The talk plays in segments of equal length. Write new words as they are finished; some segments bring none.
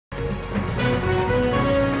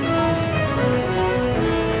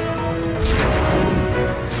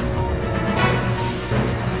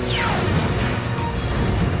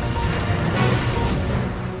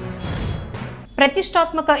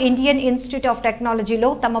ప్రతిష్టాత్మక Indian institute of టెక్నాలజీలో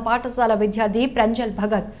తమ పాఠశాల విద్యార్థి ప్రంజల్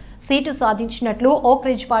భగత్ సీటు సాధించినట్లు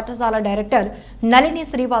ఓక్రిడ్జ్ పాఠశాల డైరెక్టర్ నళిని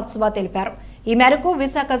శ్రీవాత్సవ తెలిపారు. ఈ మేరకు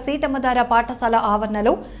విశాఖ సీతమ్మధార పాఠశాల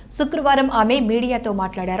ఆవరణలో శుక్రవారం ఆమె మీడియాతో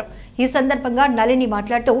మాట్లాడారు. ఈ సందర్భంగా నళిని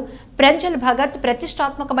మాట్లాడుతూ ప్రంజల్ భగత్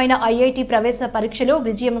ప్రతిష్టాత్మకమైన ఐఐటి ప్రవేశ పరీక్షలో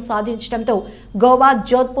విజయం సాధించడంతో గోవా,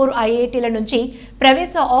 జోధ్పూర్ ఐఐటీల నుంచి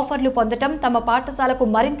ప్రవేశ ఆఫర్లు పొందడం తమ పాఠశాలకు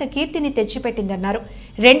మరింత కీర్తిని తెచ్చిపెట్టిందన్నారు.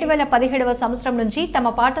 2017వ సంవత్సరం నుంచి తమ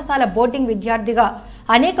పాఠశాల బోర్డింగ్ విద్యార్థిగా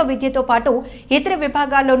అనేక విద్యతో పాటు ఇతర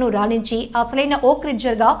విభాగాల్లోనూ రాణించి అసలైన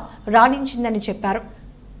ఓక్రిడ్జర్గా రాణించిందని చెప్పారు.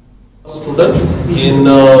 Student in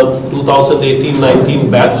 2018-19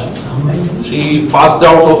 batch. She passed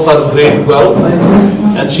out of her grade 12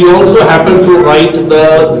 and she also happened to write the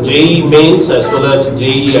JEE mains as well as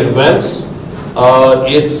JEE advanced.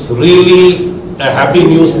 It's really a happy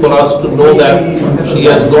news for us to know that she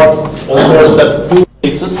has got offers at 2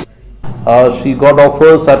 places. She got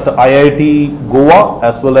offers at IIT Goa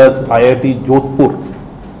as well as IIT Jodhpur.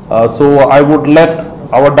 So I would let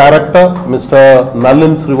our director, Mr.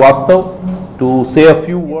 Nalin Srivastav, to say a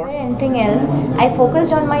few words. Anything else? I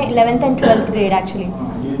focused on my 11th and 12th grade actually,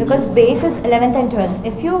 because base is 11th and 12th.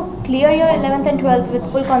 If you clear your 11th and 12th with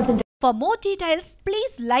full concentration. For more details,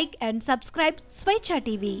 please like and subscribe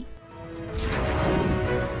Swetchatv.